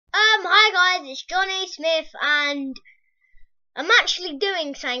guys, it's Johnny Smith, and I'm actually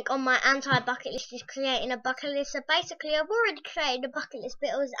doing something on my anti-bucket list, is creating a bucket list. So basically, I've already created a bucket list, but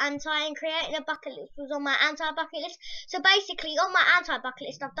it was anti, and creating a bucket list was on my anti-bucket list. So basically, on my anti-bucket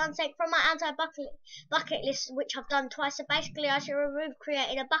list, I've done something from my anti-bucket list, which I've done twice. So basically, I should remove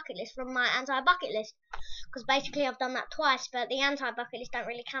creating a bucket list from my anti-bucket list, because basically I've done that twice. But the anti-bucket list don't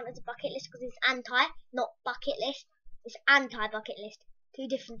really count as a bucket list, because it's anti, not bucket list. It's anti-bucket list. Two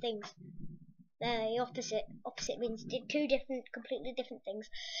different things. They're the opposite means two different, completely different things.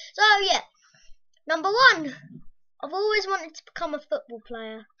 So yeah, number one, I've always wanted to become a football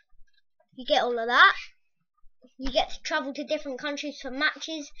player. You get all of that. You get to travel to different countries for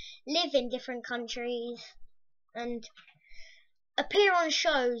matches, live in different countries, and appear on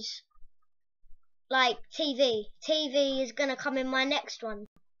shows like TV. TV is gonna come in my next one.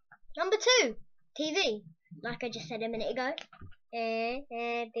 Number two, TV, like I just said a minute ago. Did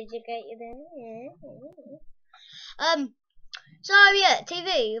you get you there? So yeah,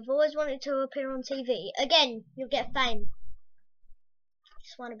 TV. I've always wanted to appear on TV. Again, you'll get fame.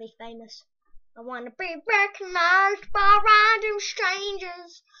 Just want to be famous. I want to be recognized by random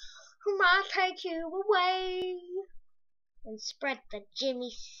strangers who might take you away and spread the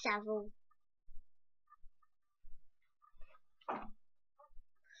Jimmy Savile.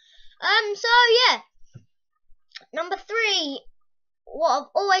 So yeah. Number three, what I've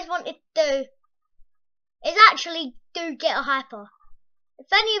always wanted to do is actually do Get a Hyper. If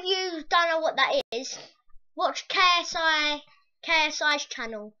any of you don't know what that is, watch KSI's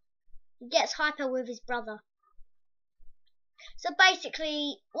channel. He gets hyper with his brother. So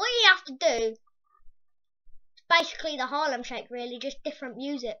basically, what you have to do is basically the Harlem Shake, really, just different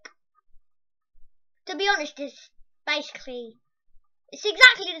music. To be honest, it's exactly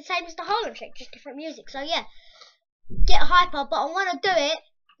the same as the Harlem Shake, just different music. So yeah. Get hyper, but I want to do it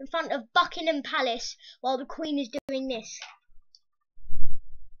in front of Buckingham Palace while the Queen is doing this.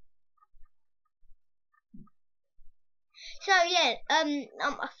 So yeah, I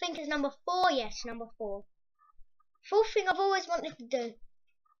think it's number four. Yes, number four. Fourth thing I've always wanted to do.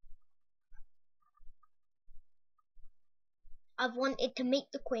 I've wanted to meet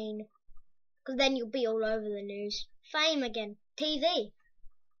the Queen, because then you'll be all over the news. Fame again, TV.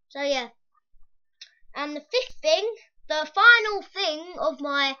 So yeah. And the fifth thing, the final thing of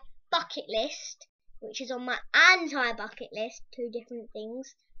my bucket list, which is on my anti-bucket list, two different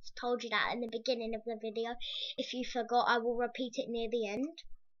things. I told you that in the beginning of the video. If you forgot, I will repeat it near the end.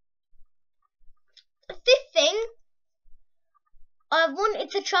 The fifth thing, I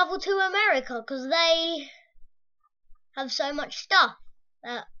wanted to travel to America, because they have so much stuff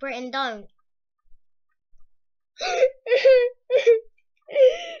that Britain don't.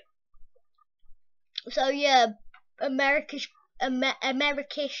 So yeah, American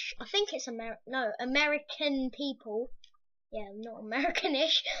people. Yeah, not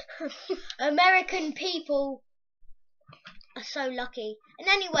Americanish. American people are so lucky. And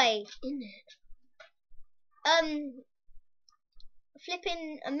anyway,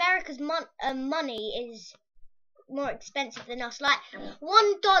 flipping America's money is more expensive than us. Like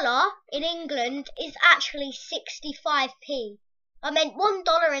 $1 in England is actually 65p. I meant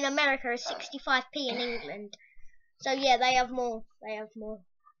 $1 in America is 65p in England. So yeah, they have more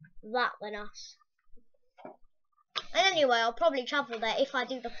that than us. And anyway, I'll probably travel there if I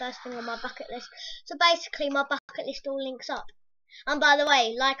do the first thing on my bucket list. So basically, my bucket list all links up. And by the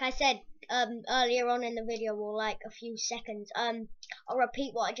way, like I said earlier on in the video, or like a few seconds, I'll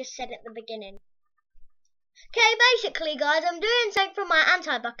repeat what I just said at the beginning. Okay, basically guys, I'm doing something from my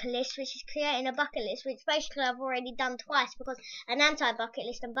anti-bucket list, which is creating a bucket list, which basically I've already done twice, because an anti-bucket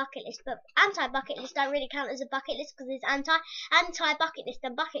list and bucket list, but anti-bucket list don't really count as a bucket list, because it's anti-bucket list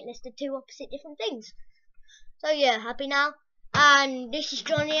and bucket list are two opposite different things. So yeah, happy now, and this is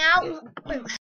Johnny out.